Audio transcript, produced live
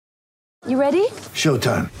You ready?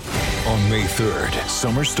 Showtime. On May 3rd,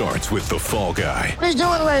 summer starts with The Fall Guy. Let's do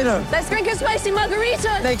it later. Let's drink a spicy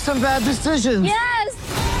margarita. Make some bad decisions. Yes!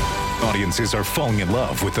 Audiences are falling in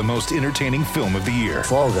love with the most entertaining film of the year.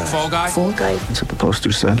 Fall Guy. Fall Guy? Fall guy. That's what the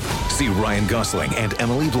poster said. See Ryan Gosling and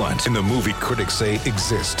Emily Blunt in the movie critics say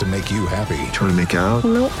exists to make you happy. Trying to make it out?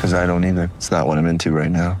 Nope. Because I don't either. It's not what I'm into right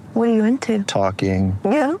now. What are you into? Talking.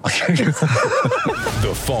 Yeah.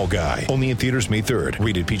 The Fall Guy. Only in theaters May 3rd.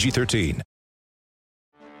 Rated PG-13.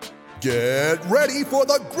 Get ready for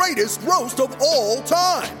the greatest roast of all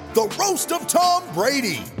time. The Roast of Tom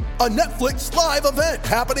Brady. A Netflix live event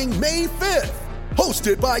happening May 5th.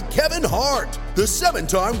 Hosted by Kevin Hart. The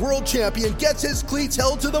 7-time world champion gets his cleats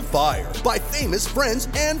held to the fire by famous friends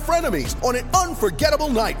and frenemies on an unforgettable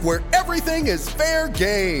night where everything is fair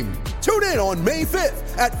game. Tune in on May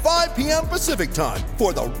 5th at 5 p.m. Pacific time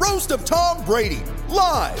for the Roast of Tom Brady.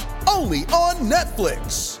 Live only on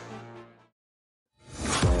Netflix.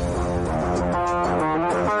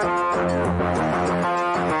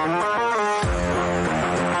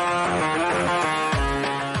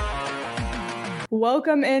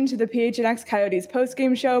 Welcome into the PHNX Coyotes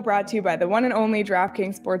postgame show brought to you by the one and only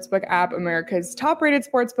DraftKings Sportsbook app, America's top-rated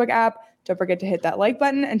sportsbook app. Don't forget to hit that like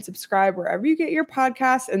button and subscribe wherever you get your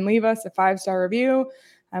podcasts and leave us a 5-star review.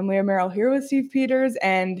 I'm Leah Merrill here with Steve Peters,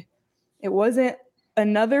 and it wasn't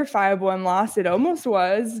another 5-1 loss. It almost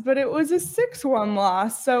was, but it was a 6-1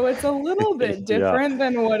 loss, so it's a little bit different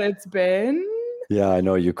than what it's been. Yeah, I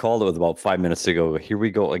know you called it with about 5 minutes ago. Here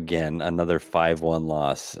we go again, another 5-1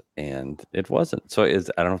 loss, and it wasn't. So I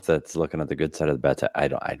don't know if that's looking at the good side of the bet. I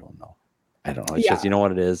don't know. It's just, you know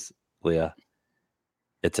what it is, Leah?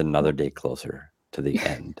 It's another day closer to the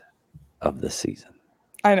end of the season.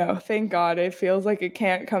 I know. Thank God. It feels like it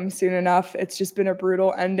can't come soon enough. It's just been a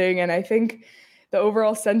brutal ending, and I think the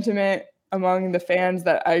overall sentiment among the fans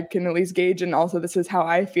that I can at least gauge, and also this is how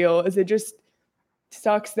I feel, is it just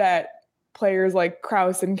sucks that players like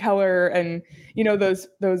Krause and Keller and, you know, those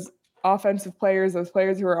offensive players, those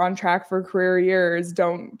players who are on track for career years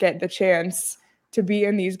don't get the chance to be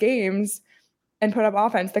in these games and put up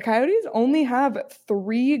offense. The Coyotes only have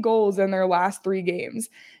 3 goals in their last 3 games.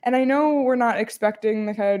 And I know we're not expecting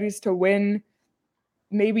the Coyotes to win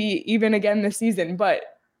maybe even again this season, but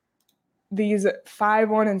these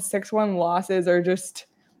 5-1 and 6-1 losses are just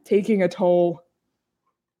taking a toll.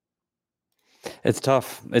 It's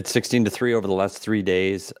tough. It's 16-3 over the last 3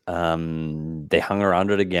 days. They hung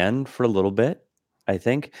around it again for a little bit, I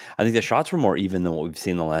think. I think the shots were more even than what we've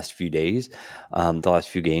seen the last few days, the last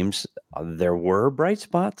few games. There were bright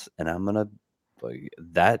spots, and I'm going to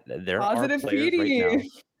there Positive are players Petey. right now.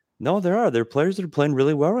 No, there are. There are players that are playing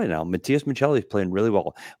really well right now. Matthias Michelli is playing really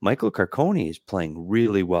well. Michael Carcone is playing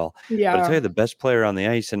really well. Yeah. But I'll tell you, the best player on the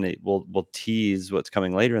ice, and we'll tease what's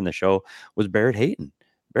coming later in the show, was Barrett Hayton.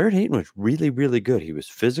 Barrett Hayton was really, really good. He was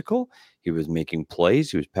physical. He was making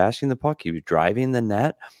plays. He was passing the puck. He was driving the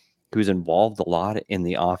net. He was involved a lot in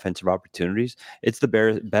the offensive opportunities. It's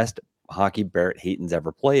the best hockey Barrett Hayton's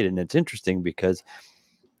ever played. And it's interesting because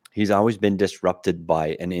he's always been disrupted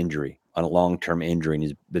by an injury, a long-term injury.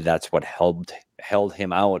 And that's what held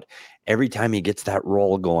him out every time he gets that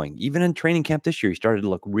roll going. Even in training camp this year, he started to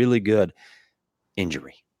look really good.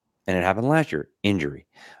 Injury. And it happened last year. Injury.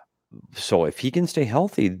 So if he can stay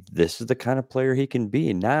healthy, this is the kind of player he can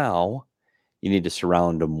be. Now you need to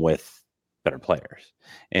surround him with better players.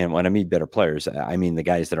 And when I mean better players, I mean the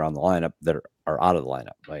guys that are on the lineup that are out of the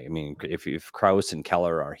lineup. I mean, if Krause and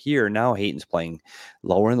Keller are here, now Hayton's playing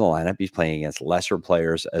lower in the lineup. He's playing against lesser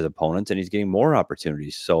players as opponents, and he's getting more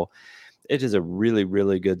opportunities. So it is a really,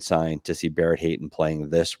 really good sign to see Barrett Hayton playing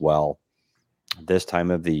this well this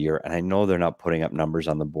time of the year. And I know they're not putting up numbers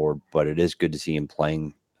on the board, but it is good to see him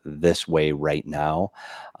playing this way right now.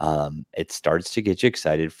 It starts to get you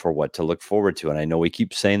excited for what to look forward to. And I know we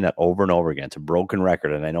keep saying that over and over again. It's a broken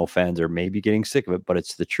record, and I know fans are maybe getting sick of it, but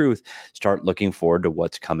it's the truth. Start looking forward to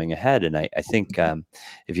what's coming ahead. And I think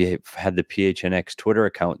if you had the PHNX Twitter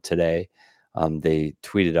account today, they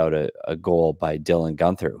tweeted out a goal by Dylan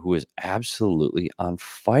Gunther, who is absolutely on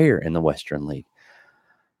fire in the Western League.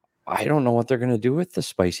 I don't know what they're going to do with the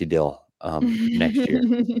Spicy Dill next year.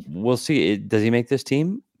 We'll see. Does he make this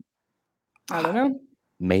team? I don't know.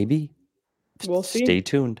 Maybe. We'll see. Stay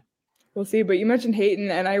tuned. We'll see. But you mentioned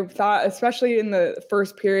Hayton, and I thought, especially in the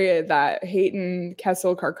first period, that Hayton,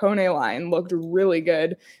 Kessel, Carcone line looked really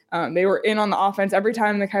good. They were in on the offense. Every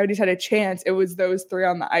time the Coyotes had a chance, it was those 3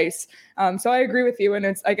 on the ice. So I agree with you,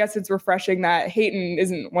 and I guess it's refreshing that Hayton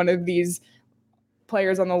isn't one of these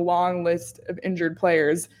players on the long list of injured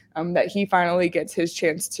players, that he finally gets his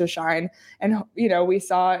chance to shine. And, we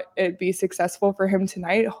saw it be successful for him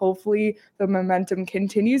tonight. Hopefully the momentum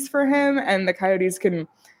continues for him and the Coyotes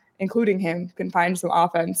including him, can find some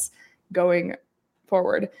offense going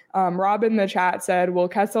forward. Rob in the chat said, will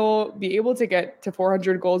Kessel be able to get to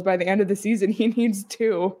 400 goals by the end of the season? He needs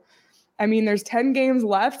 2. I mean, there's 10 games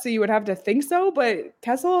left, so you would have to think so, but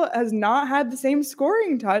Kessel has not had the same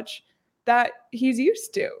scoring touch that he's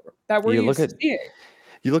used to, that we're used to seeing.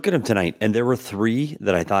 You look at him tonight, and there were 3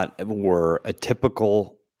 that I thought were a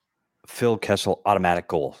typical Phil Kessel automatic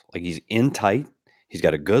goal. Like, he's in tight, he's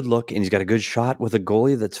got a good look, and he's got a good shot with a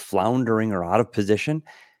goalie that's floundering or out of position,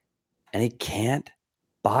 and he can't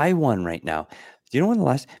buy one right now. Do you know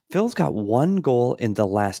when Phil's got 1 goal in the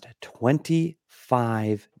last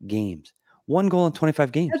 25 games. 1 goal in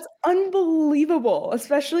 25 games. That's unbelievable,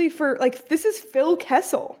 especially for, this is Phil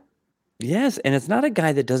Kessel. Yes, and it's not a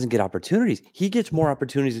guy that doesn't get opportunities. He gets more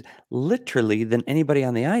opportunities literally than anybody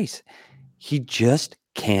on the ice. He just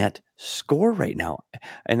can't score right now.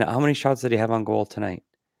 And how many shots did he have on goal tonight?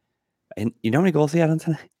 And you know how many goals he had on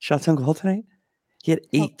tonight? Shots on goal tonight? He had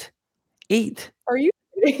 8. 8. Are you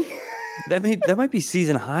kidding? That might be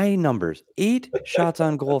season high numbers. 8 shots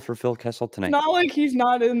on goal for Phil Kessel tonight. It's not like he's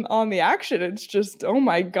not on the action. It's just, oh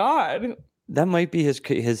my God. That might be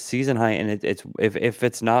his season high, and it's if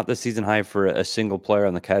it's not the season high for a single player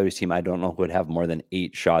on the Coyotes team, I don't know who would have more than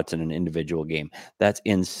 8 shots in an individual game. That's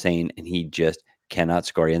insane, and he just cannot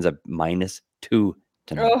score. He ends up -2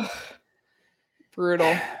 tonight. Ugh.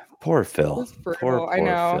 Brutal. Poor Phil. Poor I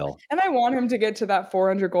know. Phil. And I want him to get to that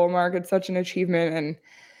 400 goal mark. It's such an achievement,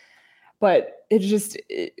 but it's just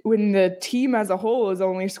when the team as a whole is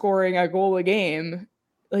only scoring a goal a game,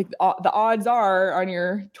 like the odds are on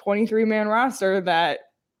your 23-man roster that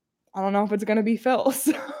I don't know if it's going to be Phil.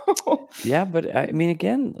 So. Yeah, but I mean,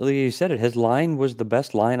 again, like you said it, his line was the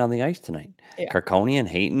best line on the ice tonight. Yeah. Carconi,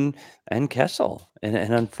 Hayton, and Kessel.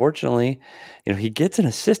 And unfortunately, he gets an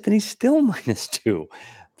assist and he's still -2.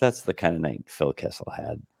 That's the kind of night Phil Kessel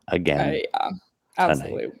had again. Yeah,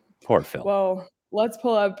 absolutely. Tonight. Poor Phil. Well, let's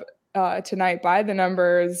pull up tonight by the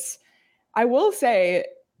numbers. I will say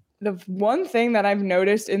the one thing that I've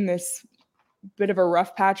noticed in this bit of a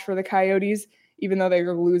rough patch for the Coyotes, even though they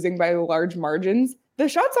were losing by large margins, the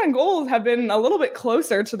shots on goal have been a little bit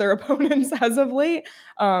closer to their opponents as of late.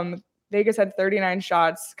 Vegas had 39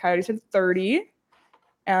 shots. Coyotes had 30.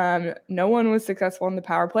 No one was successful in the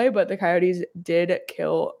power play, but the Coyotes did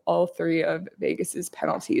kill all 3 of Vegas's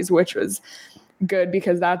penalties, which was good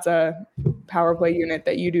because that's a power play unit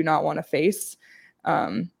that you do not want to face.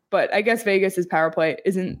 But I guess Vegas's power play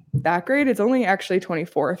isn't that great. It's only actually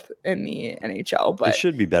 24th in the NHL. But it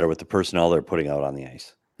should be better with the personnel they're putting out on the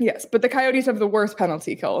ice. Yes, but the Coyotes have the worst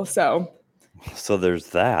penalty kill. So there's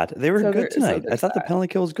that. They were good tonight. I thought the penalty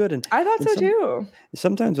kill was good. And I thought so too.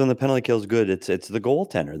 Sometimes when the penalty kill is good, it's the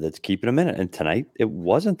goaltender that's keeping them in it. And tonight, it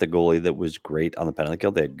wasn't the goalie that was great on the penalty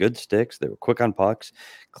kill. They had good sticks. They were quick on pucks,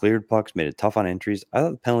 cleared pucks, made it tough on entries. I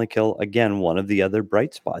thought the penalty kill, again, one of the other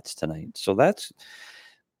bright spots tonight. So that's,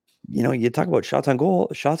 you talk about shots on goal,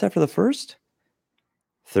 shots after the first,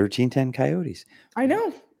 13-10 Coyotes. I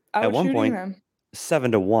know. At one point,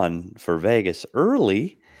 7-1 for Vegas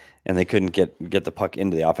early, and they couldn't get the puck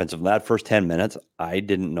into the offensive. That first 10 minutes, I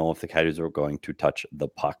didn't know if the Coyotes were going to touch the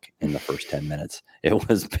puck in the first 10 minutes. It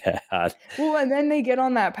was bad. Well, and then they get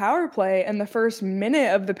on that power play, and the first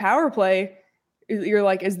minute of the power play, you're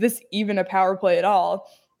like, is this even a power play at all?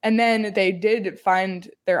 And then they did find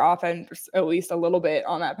their offense at least a little bit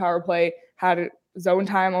on that power play, had zone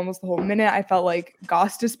time almost the whole minute. I felt like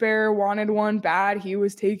Gostisbehere wanted one bad. He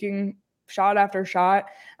was taking shot after shot.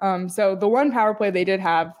 So the one power play they did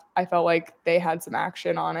have, I felt like they had some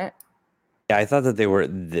action on it. Yeah, I thought that they were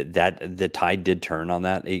that the tide did turn on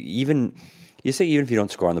that. Even if you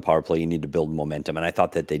don't score on the power play, you need to build momentum, and I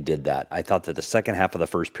thought that they did that. I thought that the second half of the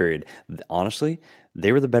first period, honestly,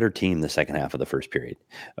 they were the better team the second half of the first period.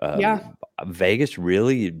 Vegas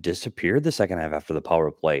really disappeared the second half after the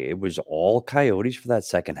power play. It was all Coyotes for that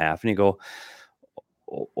second half, and you go,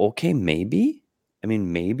 okay, maybe. I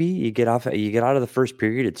mean, maybe you get out of the first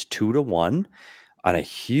period, it's 2-1 on a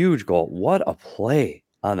huge goal. What a play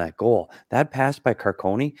on that goal. That pass by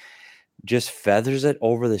Carconi just feathers it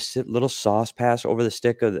over the little sauce pass over the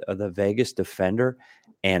stick of the Vegas defender.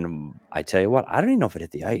 And I tell you what, I don't even know if it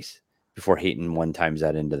hit the ice. before Hayton one times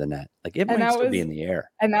that into the net. Like it might still be in the air.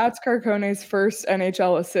 And that's Carcone's first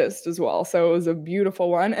NHL assist as well. So it was a beautiful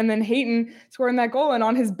one. And then Hayton scoring that goal, and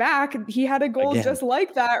on his back, he had a goal just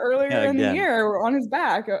like that earlier in the year on his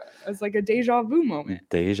back. It was like a deja vu moment.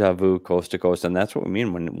 Deja vu, coast to coast. And that's what we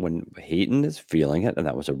mean when Hayton is feeling it. And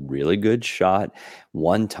that was a really good shot.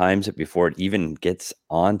 One times it before it even gets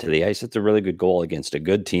onto the ice. It's a really good goal against a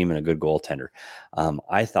good team and a good goaltender.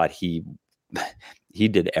 I thought he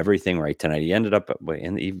did everything right tonight. He ended up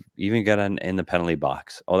he even got in the penalty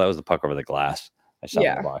box. Oh, that was the puck over the glass. I saw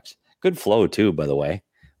in the box. Good flow too, by the way.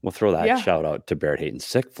 We'll throw that shout out to Barrett Hayton.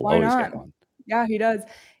 Sick flow he's got on. Yeah, he does.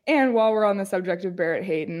 And while we're on the subject of Barrett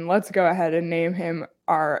Hayton, let's go ahead and name him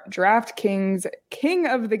our DraftKings King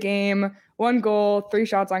of the Game. 1 goal, 3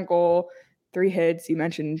 shots on goal, 3 hits. You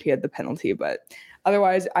mentioned he had the penalty, but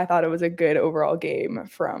otherwise, I thought it was a good overall game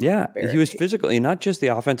from Barrett. He was physically, not just the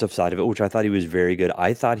offensive side of it, which I thought he was very good.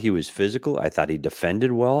 I thought he was physical. I thought he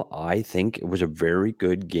defended well. I think it was a very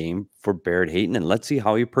good game for Barrett Hayton. And let's see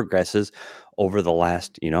how he progresses over the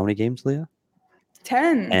last, you know how many games, Leah?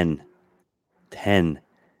 10. 10.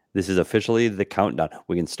 This is officially the countdown.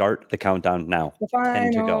 We can start the countdown now. The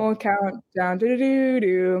final countdown.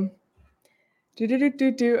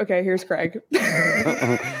 Okay, here's Craig.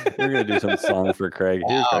 We're going to do some song for Craig.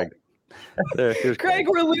 Here's Craig. Here's Craig,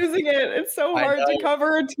 we're losing it. It's so hard to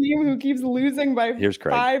cover a team who keeps losing by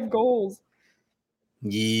 5 goals.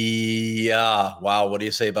 Yeah. Wow. What do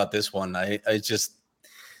you say about this one? I just,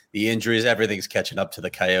 the injuries, everything's catching up to the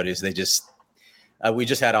Coyotes. They just, we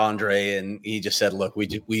just had Andre, and he just said, look,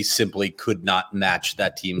 we simply could not match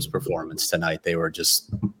that team's performance tonight. They were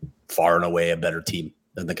just far and away a better team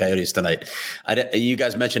than the Coyotes tonight. You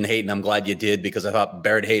guys mentioned Hayton. I'm glad you did, because I thought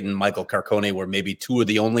Barrett Hayton, Michael Carcone were maybe 2 of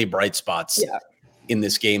the only bright spots in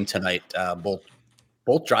this game tonight.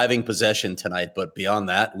 Both driving possession tonight, but beyond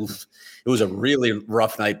that, it was a really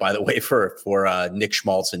rough night, by the way, for Nick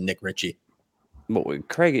Schmaltz and Nick Ritchie. But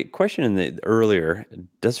Craig, question in the earlier: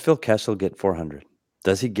 does Phil Kessel get 400?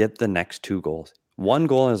 Does he get the next 2 goals? 1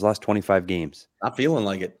 goal in his last 25 games. Not feeling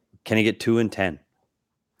like it. Can he get 2 in 10?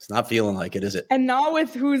 It's not feeling like it, is it? And not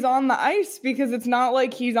with who's on the ice, because it's not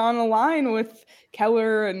like he's on the line with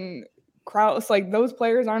Keller and Krause. Like, those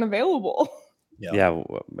players aren't available. Yeah.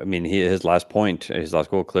 I mean, his last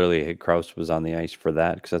goal, clearly Krause was on the ice for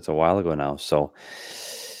that, because that's a while ago now. So,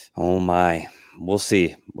 oh my, we'll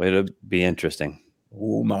see. It'll be interesting.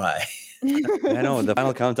 Oh my. I know, the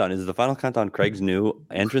final countdown is the final countdown. Craig's new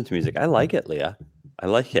entrance music. I like it, Leah. I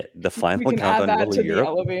like it. The final countdown. Add that to the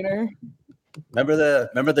elevator. Remember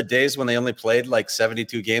the days when they only played like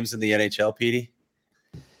 72 games in the NHL, Petey?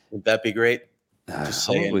 Would that be great? Just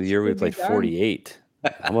saying. The year we played 48.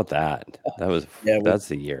 How about that? That's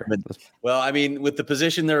the year. Well, I mean, with the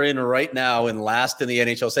position they're in right now and last in the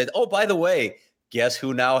NHL, say, oh, by the way, guess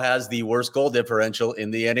who now has the worst goal differential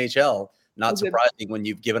in the NHL? Not surprising when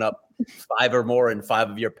you've given up 5 or more in 5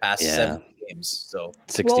 of your past 7 games. So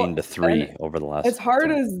 16-3 over the last. As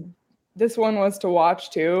hard as this one was to watch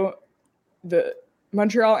too, the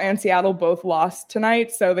Montreal and Seattle both lost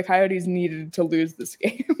tonight, so the Coyotes needed to lose this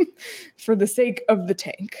game for the sake of the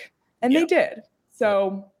tank, and they did.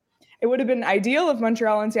 So it would have been ideal if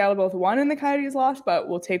Montreal and Seattle both won and the Coyotes lost, but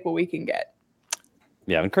we'll take what we can get.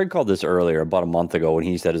 Yeah, and Craig called this earlier, about a month ago, when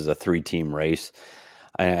he said it's a 3-team race.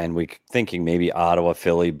 And we thinking maybe Ottawa,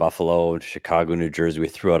 Philly, Buffalo, Chicago, New Jersey. We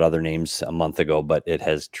threw out other names a month ago, but it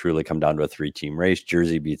has truly come down to a 3-team race.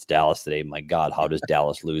 Jersey beats Dallas today. My God, how does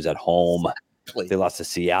Dallas lose at home? They lost to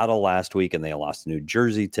Seattle last week, and they lost to New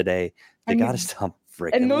Jersey today. They got to stop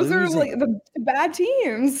freaking And those losing. are like the bad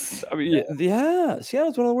teams. I mean,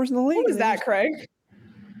 Seattle's one of the worst in the league. What was that, Craig?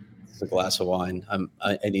 It's a glass of wine.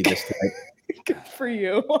 I need this tonight. Good for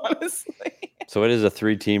you, honestly. So it is a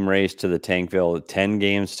 3-team race to the Tankville. 10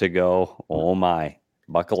 games to go. Oh my,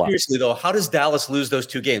 buckle up. Seriously though, how does Dallas lose those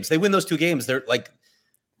 2 games? They win those 2 games. They're like,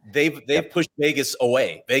 they've pushed Vegas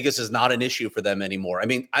away. Vegas is not an issue for them anymore. I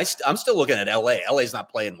mean, I'm still looking at LA. LA's not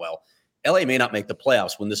playing well. LA may not make the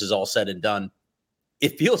playoffs when this is all said and done.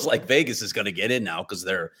 It feels like Vegas is going to get in now because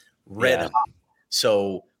they're red hot.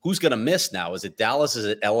 So who's going to miss now? Is it Dallas? Is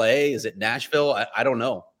it LA? Is it Nashville? I don't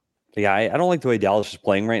know. Yeah, I don't like the way Dallas is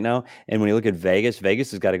playing right now. And when you look at Vegas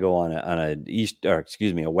has got to go on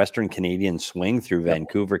a Western Canadian swing through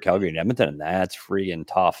Vancouver, Calgary, and Edmonton, and that's freaking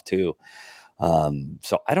tough too.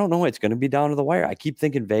 So I don't know. It's going to be down to the wire. I keep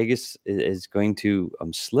thinking Vegas is going to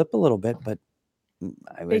slip a little bit, but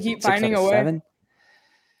they keep finding a way.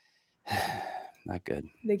 Not good.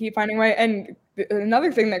 They keep finding a way. And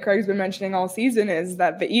another thing that Craig's been mentioning all season is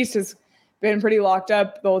that the East has been pretty locked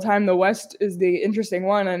up the whole time. The West is the interesting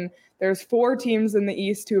one, and there's 4 teams in the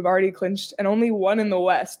East who have already clinched and only 1 in the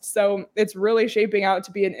West. So it's really shaping out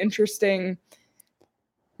to be an interesting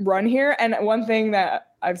run here. And one thing that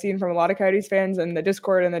I've seen from a lot of Coyotes fans in the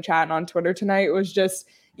Discord and the chat and on Twitter tonight was just,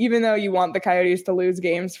 even though you want the Coyotes to lose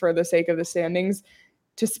games for the sake of the standings,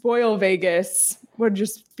 to spoil Vegas would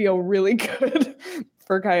just feel really good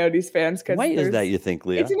for Coyotes fans. Why is that, you think,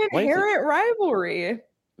 Leah? It's an inherent rivalry.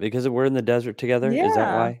 Because we're in the desert together? Yeah. Is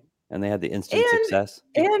that why? And they had the instant success?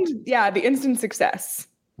 And yeah, the instant success.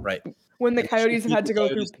 Right. When the Coyotes have had to go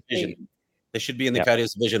through pain. They should be in the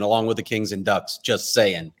Coyotes division along with the Kings and Ducks. Just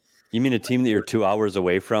saying. You mean a team that you're 2 hours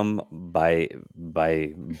away from by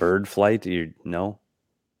bird flight?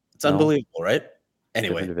 It's unbelievable, right?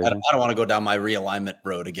 Anyway, I don't want to go down my realignment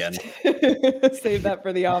road again. Save that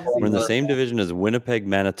for the offseason. We're in the same division as Winnipeg,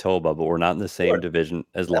 Manitoba, but we're not in the same division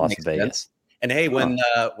as Las Vegas. Sense. And hey, when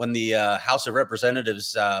the House of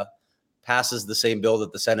Representatives passes the same bill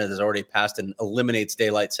that the Senate has already passed and eliminates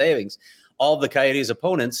daylight savings, all of the Coyotes'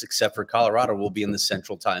 opponents, except for Colorado, will be in the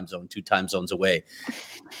Central Time Zone, 2 time zones away.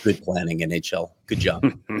 Good planning, NHL. Good job.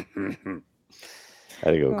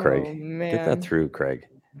 There you go, Craig. Get that through, Craig.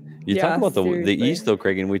 You talk about the East, though,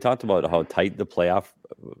 Craig, and we talked about how tight the playoff,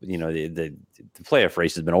 the playoff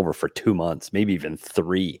race has been over for 2 months, maybe even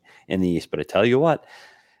 3 in the East. But I tell you what,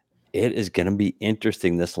 it is going to be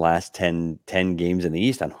interesting this last 10 games in the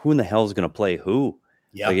East on who in the hell is going to play who.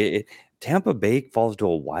 Yeah. Tampa Bay falls to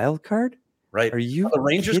a wild card? Right. Are you the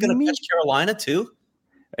Rangers going to catch Carolina too?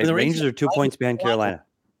 The Rangers are 2 points behind Carolina.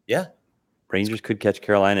 Yeah. Rangers could catch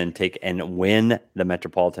Carolina and win the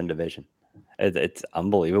Metropolitan Division. It's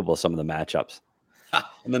unbelievable, some of the matchups.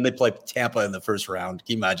 And then they play Tampa in the first round.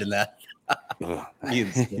 Can you imagine that?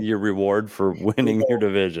 Your reward for winning your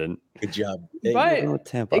division. Good job. But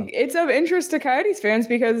Tampa. It's of interest to Coyotes fans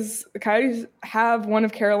because the Coyotes have one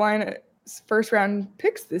of Carolina's first round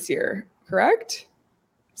picks this year, correct?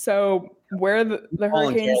 So where the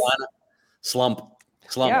Hurricanes slump.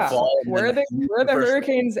 Yeah, where the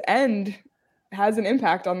Hurricanes end has an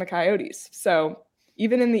impact on the Coyotes. So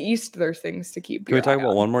even in the East, there's things to keep. Can we talk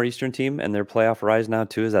about one more Eastern team and their playoff rise now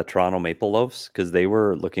too? Is that Toronto Maple Leafs? Because they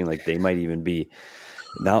were looking like they might even be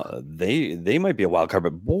now. They might be a wild card,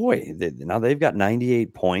 but boy, now they've got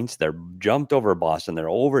 98 points. They're jumped over Boston. They're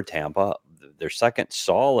over Tampa. They're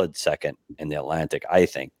solid second in the Atlantic, I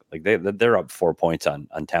think. Like they're up 4 points on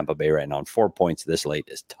Tampa Bay right now. And 4 points this late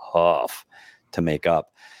is tough to make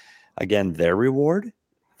up. Again, their reward,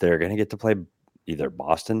 they're going to get to play either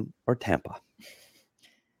Boston or Tampa.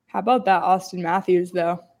 How about that Austin Matthews,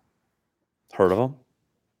 though? Heard of him?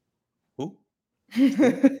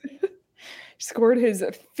 Who? Scored his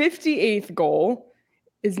 58th goal,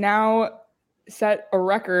 is now set a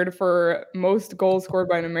record for most goals scored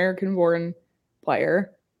by an American-born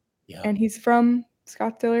player. Yeah. And he's from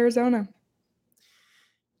Scottsdale, Arizona.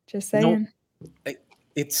 Just saying.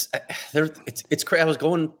 It's crazy. I was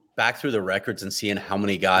going back through the records and seeing how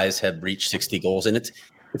many guys have reached 60 goals, and it's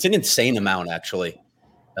an insane amount, actually.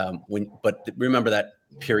 But remember that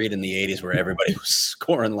period in the 80s where everybody was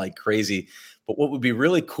scoring like crazy. But what would be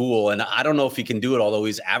really cool, and I don't know if he can do it, although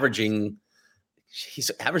he's averaging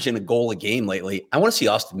a goal a game lately. I want to see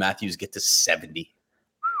Austin Matthews get to 70. It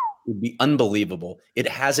would be unbelievable. It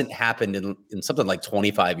hasn't happened in something like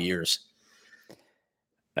 25 years.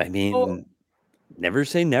 I mean, never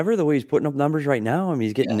say never the way he's putting up numbers right now. I mean,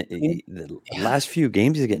 he's getting the last few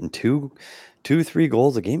games, he's getting 2-3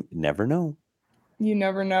 goals a game. Never know. You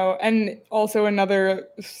never know. And also another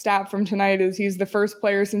stat from tonight is he's the first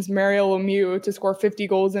player since Mario Lemieux to score 50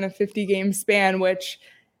 goals in a 50-game span, which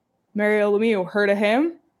Mario Lemieux, heard of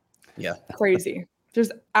him? Yeah. Crazy.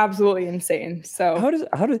 Just absolutely insane. So what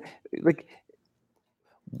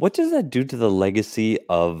does that do to the legacy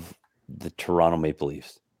of the Toronto Maple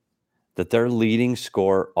Leafs? That their leading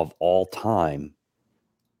scorer of all time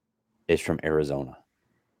is from Arizona.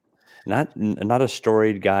 Not a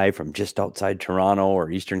storied guy from just outside Toronto or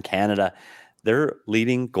Eastern Canada. Their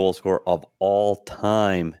leading goal scorer of all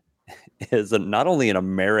time is not only an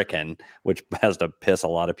American, which has to piss a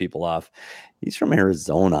lot of people off. He's from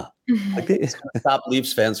Arizona. Stop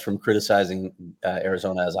Leafs fans from criticizing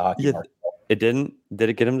Arizona as a hockey market. It didn't. Did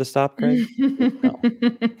it get him to stop, Craig? No.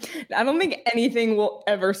 I don't think anything will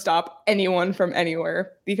ever stop anyone from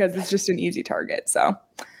anywhere because it's just an easy target. So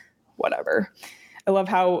whatever. I love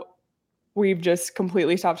how we've just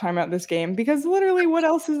completely stopped talking about this game because literally what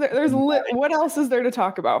else is there? What else is there to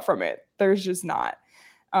talk about from it? There's just not.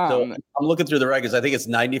 So I'm looking through the records. I think it's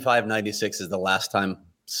 95-96 is the last time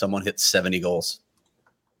someone hit 70 goals.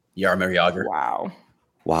 Jaromir Jagr. Wow.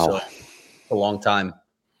 So, a long time.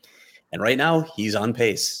 And right now, he's on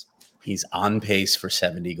pace. He's on pace for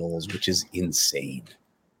 70 goals, which is insane.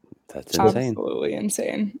 That's insane. Absolutely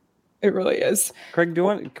insane. It really is. Craig,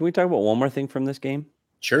 can we talk about one more thing from this game?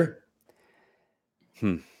 Sure.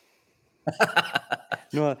 No,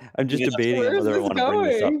 I'm just debating Where's whether I this want to bring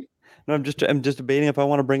this up. going? No, I'm just debating if I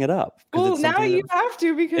want to bring it up. 'Cause Well, it's now something you that- have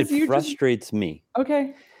to because it you frustrates me.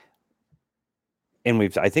 Okay. And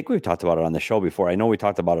I think we've talked about it on the show before. I know we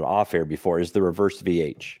talked about it off air before, is the reverse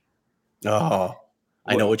VH. Oh,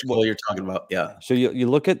 I know which goal you're talking about. Yeah. So you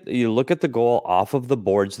look at the goal off of the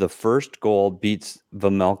boards. The first goal beats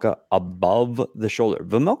Vejmelka above the shoulder.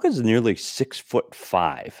 Vejmelka is nearly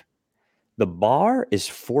 6'5". The bar is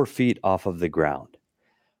 4 feet off of the ground.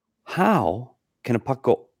 How can a puck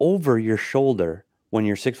go over your shoulder when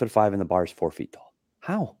you're 6'5" and the bar is 4 feet tall?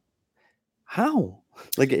 How?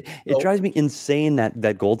 Like it drives me insane that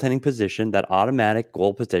goaltending position, that automatic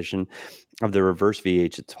goal position of the reverse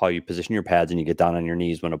VH. It's how you position your pads and you get down on your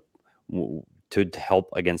knees to help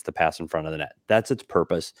against the pass in front of the net. That's its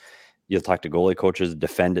purpose. You'll talk to goalie coaches,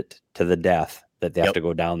 defend it to the death that they have to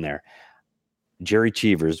go down there. Jerry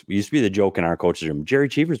Cheevers used to be the joke in our coach's room. Jerry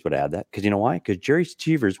Cheevers would add that because you know why? Because Jerry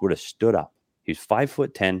Cheevers would have stood up. He's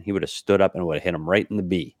 5'10". He would have stood up and would have hit him right in the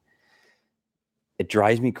B. It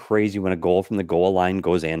drives me crazy when a goal from the goal line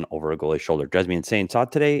goes in over a goalie's shoulder. It drives me insane. Saw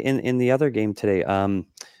it today in the other game today.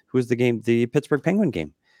 Who's the game? The Pittsburgh Penguin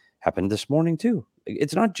game happened this morning too.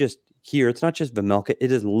 It's not just here. It's not just Vejmelka.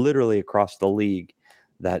 It is literally across the league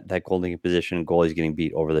that goaltending position goalie's getting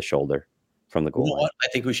beat over the shoulder from the goal line. What I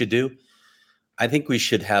think we should do? I think we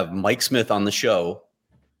should have Mike Smith on the show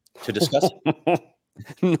to discuss it.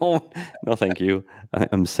 No, thank you.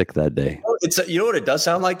 I'm sick that day. It's you know what it does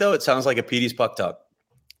sound like though? It sounds like a Petey's puck tuck.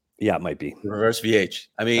 Yeah, it might be. Reverse VH.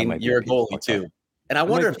 I mean, you're a goalie too. And I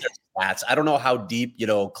wonder if there's stats. I don't know how deep,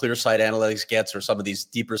 Clear Sight Analytics gets or some of these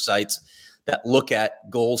deeper sites that look at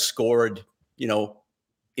goals scored,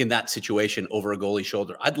 in that situation over a goalie's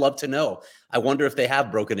shoulder. I'd love to know. I wonder if they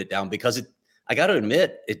have broken it down because I got to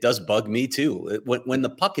admit, it does bug me too. When the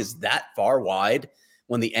puck is that far wide,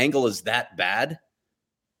 when the angle is that bad,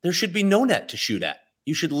 there should be no net to shoot at.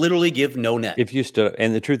 You should literally give no net. If you stood,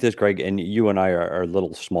 and the truth is, Greg, and you and I are a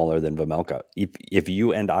little smaller than Vejmelka. If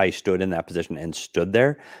you and I stood in that position and stood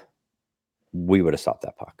there, we would have stopped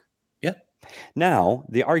that puck. Yeah. Now,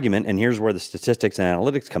 the argument, and here's where the statistics and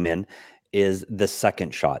analytics come in, is the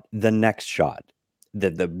second shot, the next shot,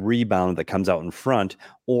 the rebound that comes out in front,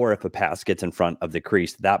 or if a pass gets in front of the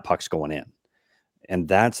crease, that puck's going in. And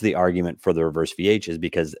that's the argument for the reverse VH, is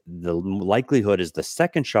because the likelihood is the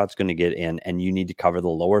second shot's going to get in and you need to cover the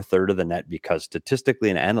lower third of the net because statistically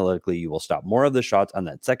and analytically, you will stop more of the shots on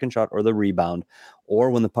that second shot or the rebound or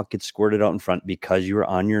when the puck gets squirted out in front because you are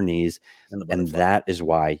on your knees. And that is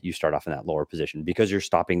why you start off in that lower position, because you're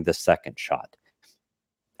stopping the second shot.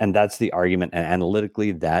 And that's the argument. And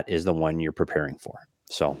analytically, that is the one you're preparing for.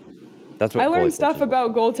 So that's what I learn stuff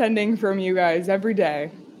about goaltending from you guys every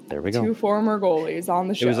day. There we go. 2 former goalies on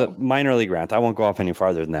the show. It was a minor league rant. I won't go off any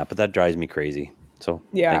farther than that, but that drives me crazy. So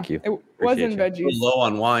thank you. It wasn't veggies. Low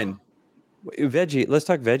on wine. Veggie. Let's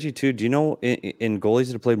talk Veggie too. Do you know in goalies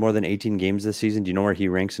that have played more than 18 games this season, do you know where he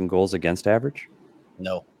ranks in goals against average?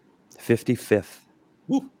 No. 55th.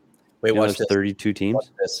 Woo. Wait, watch this. 32 teams. Watch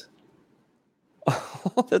this.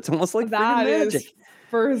 Oh, that's almost like that magic. Is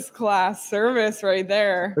first class service right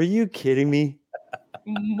there. Are you kidding me?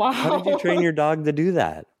 Wow. How did you train your dog to do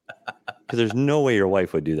that? Because there's no way your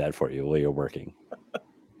wife would do that for you while you're working.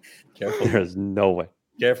 Careful. There's no way.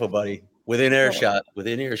 Careful, buddy. Within earshot.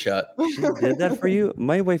 Within earshot. She did that for you?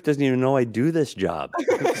 My wife doesn't even know I do this job.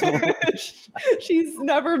 She's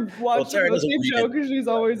never watched a sleep show because she's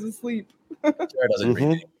always asleep. Sarah doesn't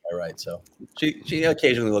read it. All right, so she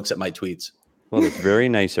occasionally looks at my tweets. Well, it's very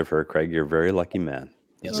nice of her, Craig. You're a very lucky man.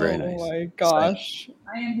 Yes, very nice. Oh my gosh.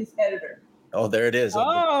 I am his editor. Oh, there it is.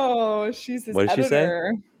 Oh, she's his What did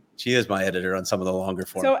editor. She is my editor on some of the longer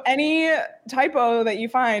form. So any typo that you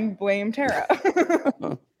find, blame Tara.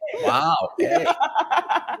 Wow. Hey.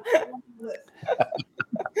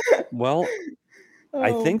 Well,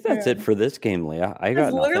 I think that's it for this game, Leah. I got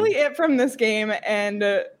That's literally it from this game,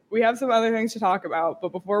 and we have some other things to talk about. But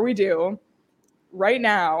before we do, right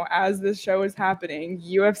now, as this show is happening,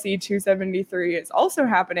 UFC 273 is also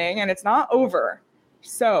happening, and it's not over.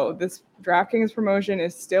 So this DraftKings promotion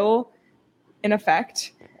is still in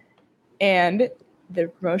effect. And the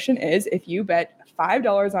promotion is if you bet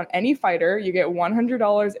 $5 on any fighter, you get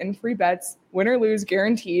 $100 in free bets, win or lose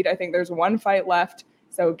guaranteed. I think there's one fight left.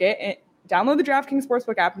 So download the DraftKings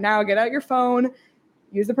Sportsbook app now, get out your phone,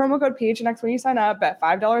 use the promo code PHNX when you sign up, bet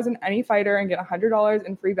 $5 on any fighter and get $100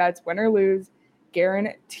 in free bets, win or lose.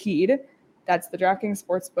 guaranteed. That's the DraftKings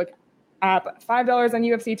Sportsbook app. $5 on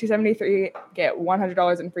UFC 273. Get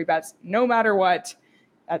 $100 in free bets no matter what.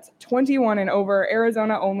 That's 21 and over.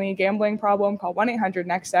 Arizona only. Gambling problem? Call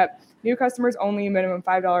 1-800-NEXT-STEP. New customers only. Minimum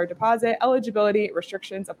 $5 deposit. Eligibility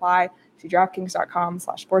restrictions apply. See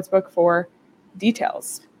DraftKings.com/sportsbook for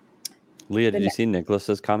details. Leah, did you see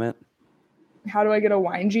Nicholas's comment? How do I get a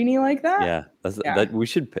wine genie like that? Yeah, that we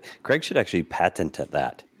should. Craig should actually patent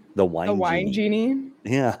that. The wine genie.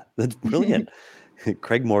 Yeah, that's brilliant.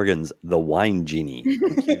 Craig Morgan's The Wine Genie.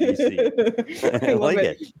 I like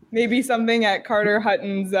it. Maybe something at Carter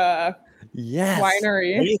Hutton's winery.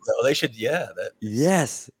 There you go. They should,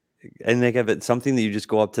 Yes. And they have it something that you just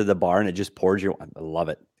go up to the bar and it just pours your wine. I love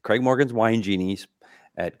it. Craig Morgan's Wine Genies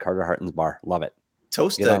at Carter Hutton's bar. Love it.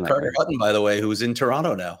 Toast to Carter Hutton, by the way, who's in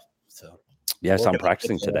Toronto now. So yes, I'm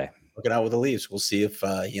practicing today. Working out with the Leafs. We'll see if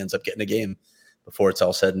he ends up getting a game before it's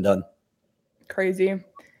all said and done. Crazy.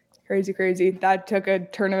 That took a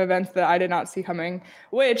turn of events that I did not see coming,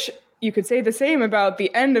 which you could say the same about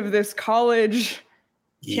the end of this college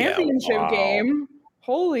championship game.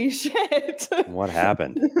 Holy shit. What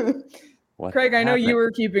happened? Craig, I know you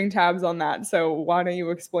were keeping tabs on that, so why don't you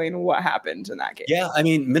explain what happened in that game? Yeah, I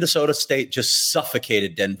mean, Minnesota State just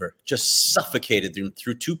suffocated Denver,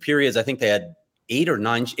 through two periods. I think they had 8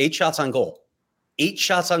 shots on goal. 8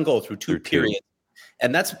 shots on goal through two periods.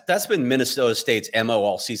 And that's been Minnesota State's MO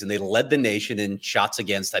all season. They led the nation in shots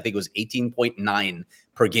against. I think it was 18.9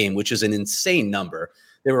 per game, which is an insane number.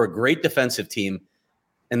 They were a great defensive team.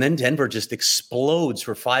 And then Denver just explodes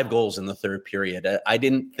for 5 goals in the third period. I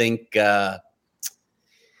didn't think the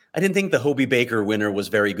Hobey Baker winner was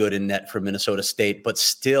very good in net for Minnesota State, but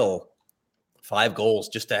still 5 goals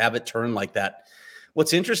just to have it turn like that.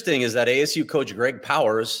 What's interesting is that ASU coach Greg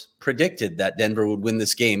Powers predicted that Denver would win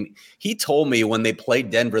this game. He told me when they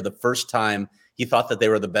played Denver the first time, he thought that they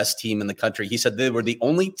were the best team in the country. He said they were the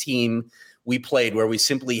only team we played where we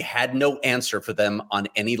simply had no answer for them on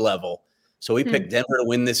any level. So we picked Denver to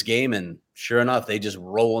win this game, and sure enough, they just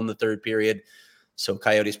roll in the third period. So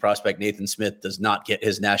Coyotes prospect Nathan Smith does not get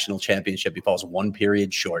his national championship. He falls 1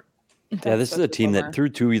 period short. Yeah, this is a team that through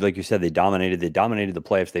 2, like you said, they dominated the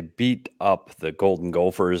playoffs. They beat up the Golden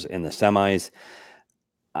Gophers in the semis.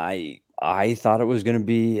 I thought it was going to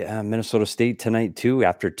be Minnesota State tonight too.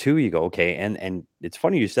 After 2, you go, okay. And it's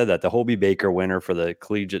funny you said that. The Hobey Baker winner for the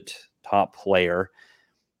collegiate top player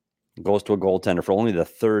goes to a goaltender for only the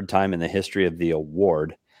 3rd time in the history of the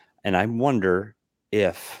award. And I wonder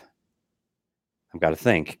if, I've got to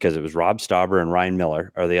think, because it was Rob Stauber and Ryan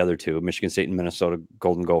Miller are the other 2, Michigan State and Minnesota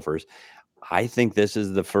Golden Gophers. I think this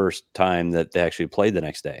is the first time that they actually played the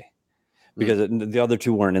next day, because the other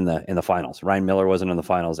 2 weren't in the finals. Ryan Miller wasn't in the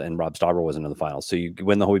finals and Rob Stauber wasn't in the finals. So you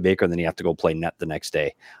win the Hobey Baker and then you have to go play net the next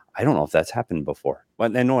day. I don't know if that's happened before.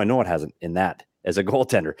 Well, I know it hasn't in that as a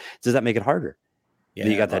goaltender. Does that make it harder? Yeah,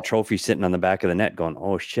 you got that trophy sitting on the back of the net going,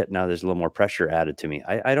 oh shit, now there's a little more pressure added to me.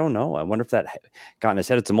 I don't know. I wonder if that got in his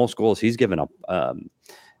head. It's the most goals he's given up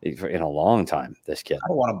in a long time, this kid. I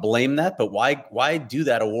don't want to blame that, but why do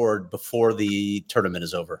that award before the tournament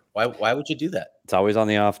is over? Why would you do that? It's always on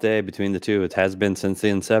the off day between the 2. It has been since the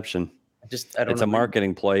inception. It's a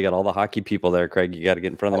marketing ploy. You got all the hockey people there, Craig. You got to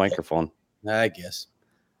get in front of the microphone. I guess.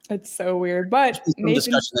 It's so weird. But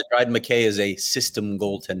discussion that Dryden McKay is a system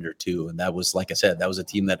goaltender too. And that was, like I said, that was a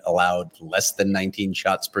team that allowed less than 19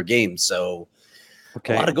 shots per game. So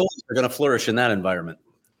a lot of goals are going to flourish in that environment.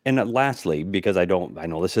 And lastly, because I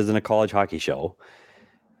know this isn't a college hockey show.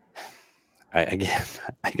 I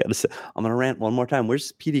got to say, I'm going to rant one more time.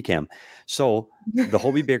 Where's PD Cam? So the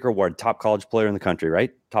Hobey Baker Award, top college player in the country,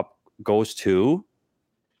 right? Top goes to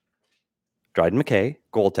Dryden McKay,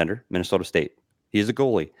 goaltender, Minnesota State. He's a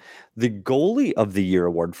goalie. The Goalie of the Year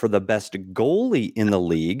award for the best goalie in the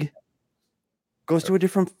league goes to a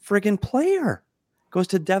different friggin' player. Goes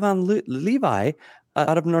to Devon Levi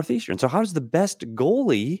out of Northeastern. So how does the best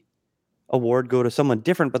goalie award go to someone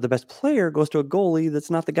different, but the best player goes to a goalie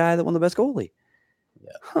that's not the guy that won the best goalie?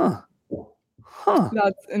 Yeah. Huh.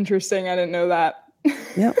 That's interesting. I didn't know that.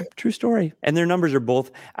 Yeah, true story. And their numbers are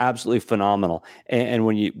both absolutely phenomenal. And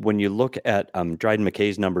when you look at Dryden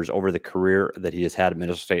McKay's numbers over the career that he has had at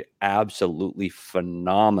Minnesota State, absolutely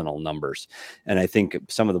phenomenal numbers. And I think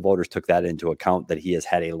some of the voters took that into account, that he has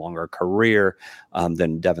had a longer career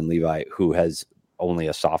than Devon Levi, who has only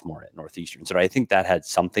a sophomore at Northeastern. So I think that had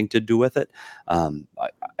something to do with it.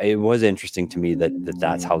 It was interesting to me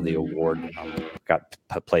that's how the award got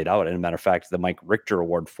played out. And as a matter of fact, the Mike Richter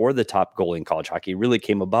Award for the top goalie in college hockey really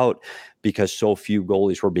came about because so few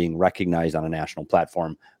goalies were being recognized on a national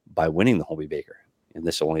platform by winning the Hobey Baker. and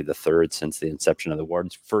this is only the third since the inception of the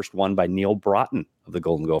awards. First won by Neil Broughton of the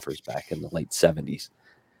Golden Gophers back in the late 70s.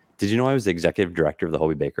 Did you know I was the executive director of the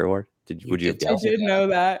Hobie Baker Award? Would you have I guessed? did know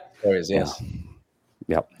that. Yes.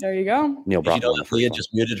 Yep. There you go. Neil Did Broughton. you know won the that first Leah one.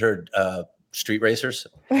 just muted her street racers?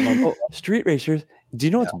 Oh, street racers. Do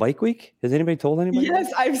you know it's Bike Week? Has anybody told anybody?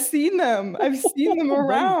 Yes, I've seen them. I've seen them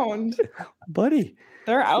around. Buddy.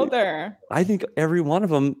 They're out there. I think every one of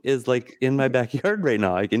them is like in my backyard right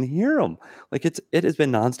now. I can hear them. Like it has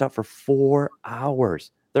been nonstop for 4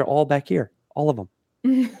 hours. They're all back here, all of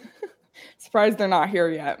them. Surprised they're not here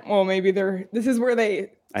yet. Well, maybe this is where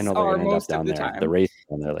they I know they're are going to end up most down of the there. time. The race is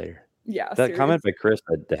down there later. Yeah. That comment by Chris,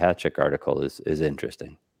 the Hatchick article is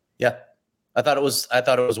interesting. Yeah. I thought it was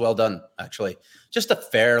well done, actually. Just a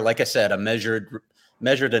fair, like I said, a measured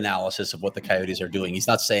analysis of what the Coyotes are doing. He's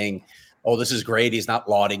not saying, oh, this is great. He's not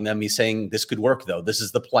lauding them. He's saying this could work, though. This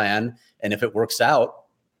is the plan. And if it works out,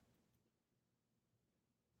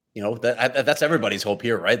 that's everybody's hope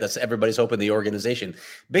here, right? That's everybody's hope in the organization.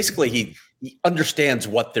 Basically, he understands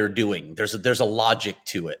what they're doing. There's a logic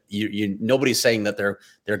to it. Nobody's saying that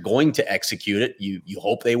they're going to execute it. You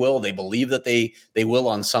hope they will. They believe that they will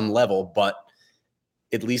on some level, but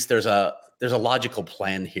at least there's a logical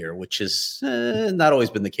plan here, which has not always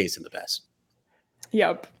been the case in the past.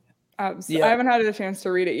 Yep. I haven't had a chance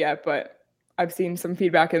to read it yet, but I've seen some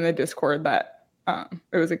feedback in the Discord that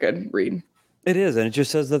it was a good read. It is, and it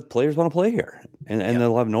just says that players want to play here, and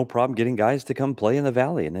they'll have no problem getting guys to come play in the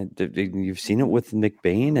Valley. And you've seen it with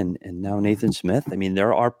McBain and now Nathan Smith. I mean,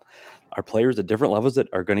 there are players at different levels that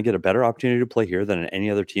are going to get a better opportunity to play here than in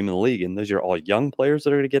any other team in the league. And those are all young players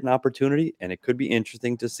that are going to get an opportunity. And it could be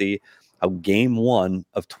interesting to see how game 1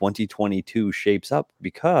 of 2022 shapes up,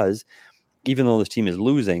 because even though this team is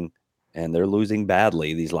losing, and they're losing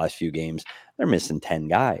badly these last few games, they're missing 10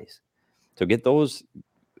 guys. So get those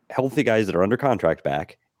healthy guys that are under contract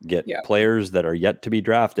back, get players that are yet to be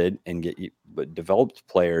drafted, and get developed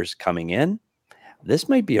players coming in. This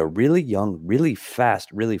might be a really young, really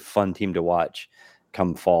fast, really fun team to watch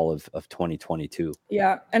come fall of 2022.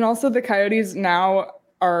 Yeah. And also the Coyotes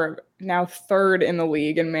are third in the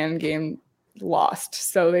league in man game lost.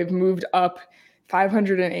 So they've moved up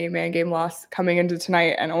 508 man game loss coming into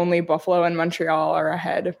tonight, and only Buffalo and Montreal are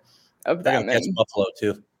ahead of them. That's Buffalo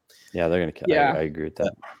too. Yeah, they're going to. Yeah, I agree with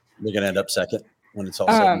that. They're going to end up second when it's all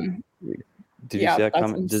said. Did you see that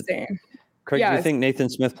comment? Insane. Craig, do you think Nathan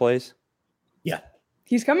Smith plays? Yeah.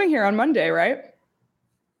 He's coming here on Monday, right?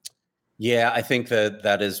 Yeah, I think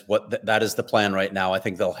that is the plan right now. I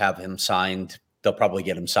think they'll have him signed. They'll probably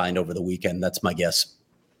get him signed over the weekend. That's my guess.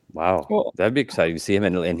 Wow. Cool. That'd be exciting to see him.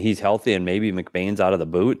 And he's healthy, and maybe McBain's out of the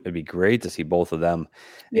boot. It'd be great to see both of them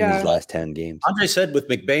in these last 10 games. Andre said with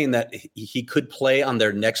McBain that he could play on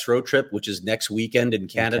their next road trip, which is next weekend in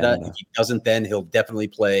Canada. If he doesn't, then he'll definitely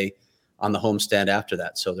play on the homestand after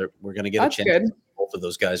that. So we're going to get a chance to see both of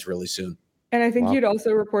those guys really soon. And I think you'd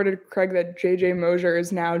also reported, Craig, that JJ Mosier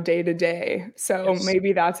is now day-to-day. So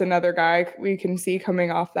maybe that's another guy we can see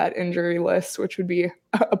coming off that injury list, which would be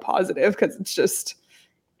a positive, because it's just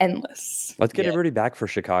endless. Let's get everybody back for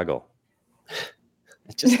Chicago.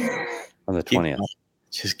 On the 20th.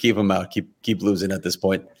 Just keep them out. Keep losing at this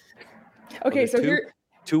point. Okay, so here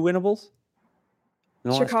 2 winnables?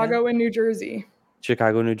 Chicago and New Jersey.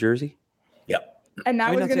 Chicago, New Jersey? Yep. And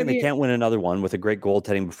that was going to be. They can't win another one with a great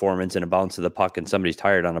goaltending performance and a bounce of the puck, and somebody's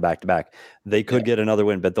tired on a back-to-back. They could get another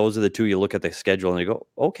win, but those are the two you look at the schedule and you go,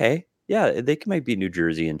 okay, yeah, they might beat New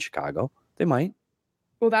Jersey and Chicago. They might.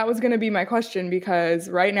 Well, that was going to be my question, because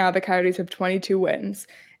right now the Coyotes have 22 wins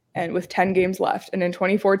and with 10 games left. And in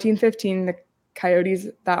 2014-15, the Coyotes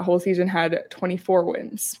that whole season had 24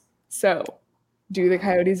 wins. So do the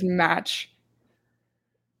Coyotes match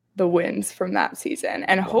the wins from that season?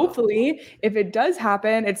 And hopefully, if it does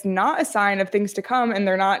happen, it's not a sign of things to come, and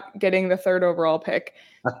they're not getting the 3rd overall pick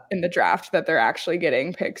in the draft, that they're actually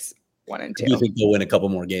getting picks 1 and 2. I do think they'll win a couple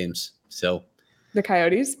more games. So the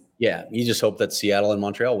Coyotes? Yeah, you just hope that Seattle and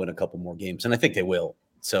Montreal win a couple more games, and I think they will.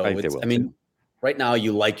 So I mean, right now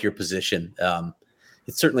you like your position.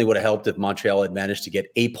 It certainly would have helped if Montreal had managed to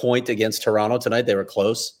get a point against Toronto tonight. They were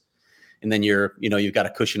close, and then you've got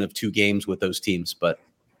a cushion of 2 games with those teams, but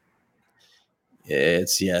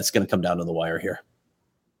it's going to come down to the wire here.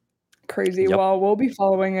 Crazy. Yep. Well, we'll be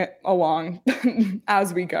following it along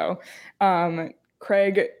as we go.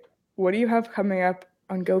 Craig, what do you have coming up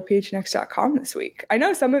on GoPHNX.com this week? I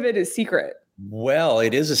know some of it is secret. Well,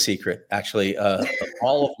 it is a secret, actually.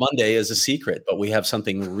 All of Monday is a secret, but we have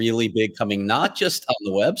something really big coming, not just on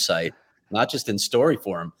the website, not just in story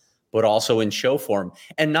form, but also in show form.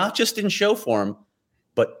 And not just in show form,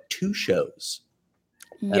 but 2 shows.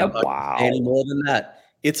 And Yep. I'm not gonna say any more than that.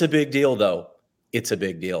 It's a big deal, though. It's a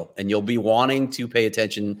big deal. And you'll be wanting to pay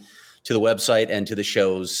attention to the website and to the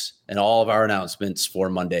shows and all of our announcements for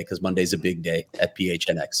Monday, because Monday's a big day at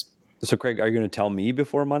PHNX. So, Craig, are you going to tell me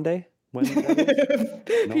before Monday? When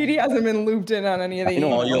PD hasn't been looped in on any of the No,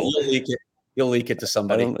 emails. you'll leak it. You'll leak it to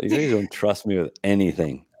somebody. You guys don't trust me with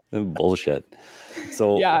anything. Bullshit.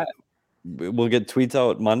 So Yeah. We'll get tweets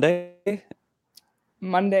out Monday.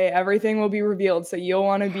 Monday, everything will be revealed. So you'll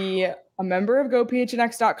want to be a member of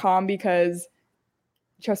gophnx.com because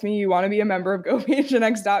trust me, you want to be a member of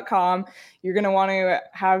gophnx.com. You're going to want to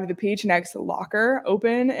have the PHNX locker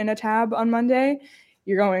open in a tab on Monday.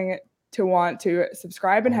 You're going to want to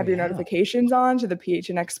subscribe and have your notifications on to the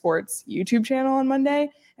PHNX Sports YouTube channel on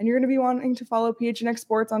Monday. And you're going to be wanting to follow PHNX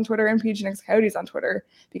Sports on Twitter and PHNX Coyotes on Twitter,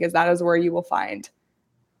 because that is where you will find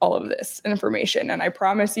all of this information. And I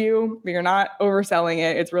promise you, we are not overselling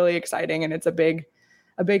it. It's really exciting and it's a big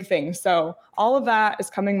thing. So all of that is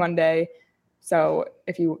coming Monday. So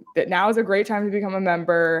now is a great time to become a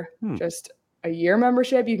member. Just a year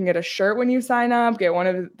membership. You can get a shirt when you sign up, get one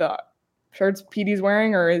of the shirts PD's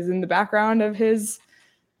wearing or is in the background of his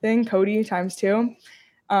thing, Cody ×2.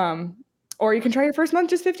 Or you can try your first month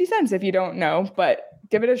just 50 cents if you don't know, but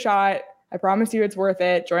give it a shot. I promise you it's worth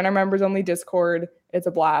it. Join our members only Discord. It's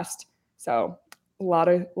a blast. So a lot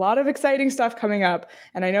of exciting stuff coming up.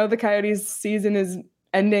 And I know the Coyotes season is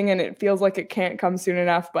ending and it feels like it can't come soon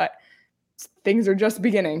enough, but things are just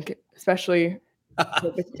beginning, especially.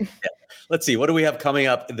 Let's see. What do we have coming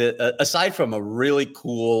up? Aside from a really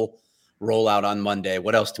cool rollout on Monday,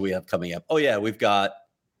 what else do we have coming up? Oh, yeah, we've got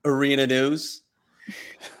arena news.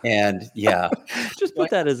 And yeah, just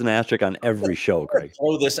put that as an asterisk on every show, Craig.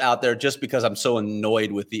 Throw this out there just because I'm so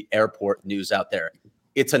annoyed with the airport news out there.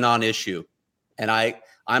 It's a non-issue. And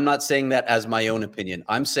I'm not saying that as my own opinion.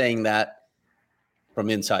 I'm saying that from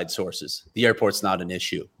inside sources. The airport's not an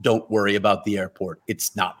issue. Don't worry about the airport.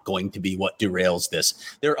 It's not going to be what derails this.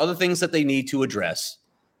 There are other things that they need to address,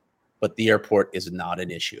 but the airport is not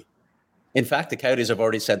an issue. In fact, the Coyotes have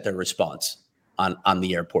already sent their response on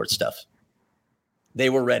the airport stuff. They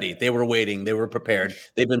were ready. They were waiting. They were prepared.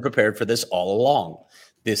 They've been prepared for this all along.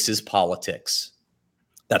 This is politics.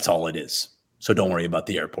 That's all it is. So don't worry about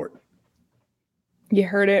the airport. You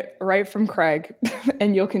heard it right from Craig,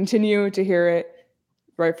 and you'll continue to hear it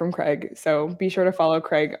right from Craig. So be sure to follow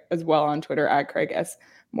Craig as well on Twitter at Craig S.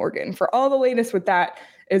 Morgan for all the latest with that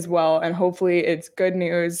as well. And hopefully it's good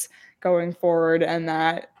news going forward and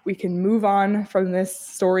that we can move on from this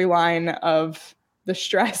storyline of the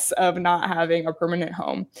stress of not having a permanent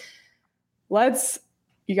home.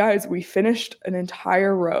 You guys, we finished an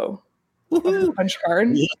entire row of the punch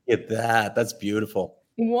card. Look at that. That's beautiful.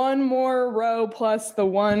 One more row plus the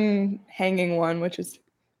one hanging one, which is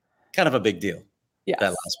kind of a big deal. Yes.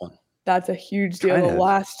 That last one. That's a huge deal. The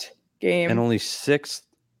last game. And only 6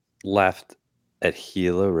 left at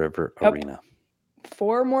Gila River Arena.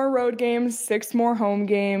 4 more road games, 6 more home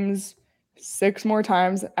games, 6 more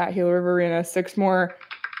times at Gila River Arena, 6 more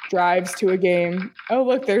drives to a game. Oh,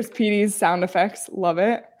 look, there's PD's sound effects. Love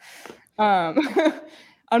it.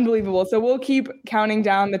 Unbelievable. So we'll keep counting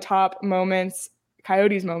down the top moments,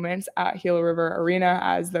 Coyotes moments at Gila River Arena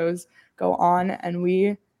as those go on. And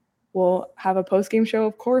we will have a post-game show,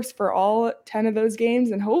 of course, for all 10 of those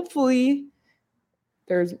games. And hopefully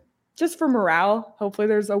there's, just for morale, hopefully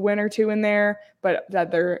there's a win or 2 in there, but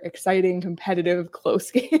that they're exciting, competitive,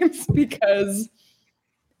 close games because,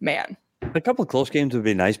 man. A couple of close games would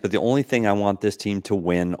be nice, but the only thing I want this team to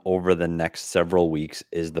win over the next several weeks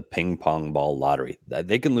is the ping pong ball lottery.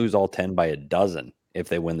 They can lose all 10 by a dozen if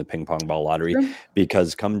they win the ping pong ball lottery,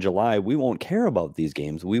 because come July, we won't care about these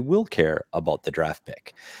games. We will care about the draft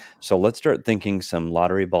pick. So let's start thinking some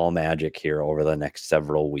lottery ball magic here over the next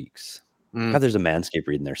several weeks. God, there's a Manscaped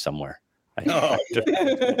read in there somewhere. I don't know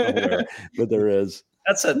where, but there is.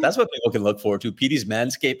 That's what people can look forward to. PD's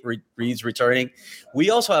Manscaped reads returning. We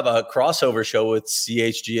also have a crossover show with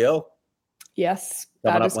CHGO. Yes,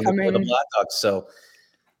 that is coming. The Blackhawks, so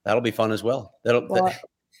that'll be fun as well.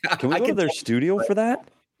 Can we go to their studio for that?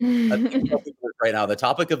 Right now, the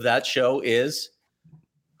topic of that show is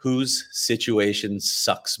whose situation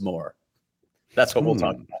sucks more. That's what we'll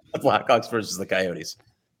talk about. The Blackhawks versus the Coyotes.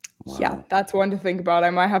 Wow. Yeah, that's one to think about.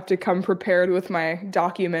 I might have to come prepared with my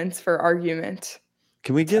documents for argument.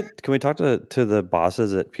 Can we talk to the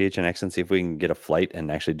bosses at PHNX and see if we can get a flight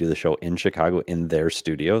and actually do the show in Chicago in their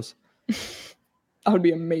studios? That would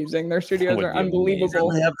be amazing. Their studios are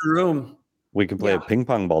unbelievable. They have the room. We can play a ping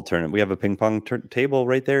pong ball tournament. We have a ping pong table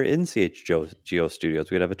right there in CHGO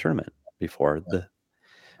Studios. We'd have a tournament before the.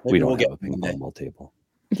 We don't have a ping pong ball table.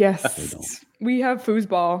 Yes. We have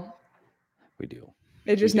foosball. We do.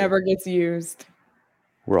 It just never gets used.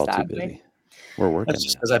 We're all Sadly. too busy. We're working. That's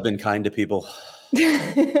just because I've been kind to people.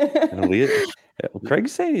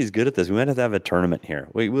 Craig's saying he's good at this. We might have to have a tournament here.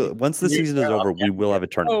 Once the season is over, we will have a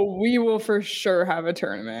tournament. Oh, we will for sure have a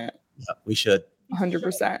tournament. Yeah, we should.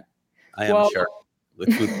 100%. I am a shark. With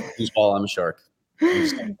foosball, I'm a shark. I'm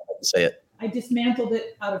just gonna say it. I dismantled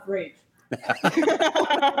it out of rage.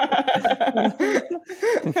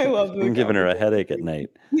 I love I'm giving her a headache at night.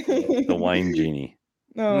 The wine genie.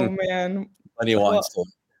 Oh, man. Plenty of wine still.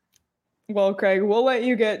 Well, Craig, we'll let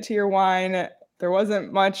you get to your wine. There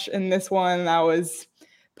wasn't much in this one that was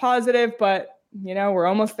positive, but, we're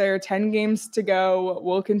almost there. 10 games to go.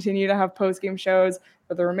 We'll continue to have post-game shows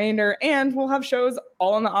for the remainder, and we'll have shows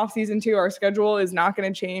all in the off-season, too. Our schedule is not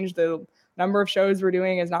going to change. The number of shows we're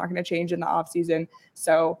doing is not going to change in the off-season.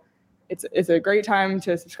 So it's a great time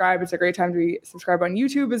to subscribe. It's a great time to be subscribed on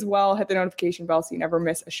YouTube as well. Hit the notification bell so you never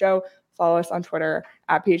miss a show. Follow us on Twitter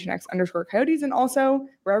at PHNX_Coyotes. And also,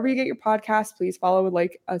 wherever you get your podcasts, please follow,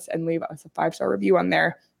 like us, and leave us a 5-star review on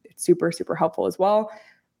there. It's super, super helpful as well.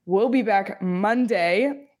 We'll be back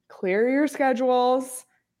Monday. Clear your schedules.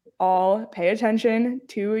 All pay attention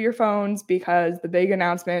to your phones because the big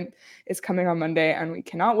announcement is coming on Monday, and we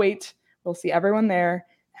cannot wait. We'll see everyone there.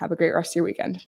 Have a great rest of your weekend.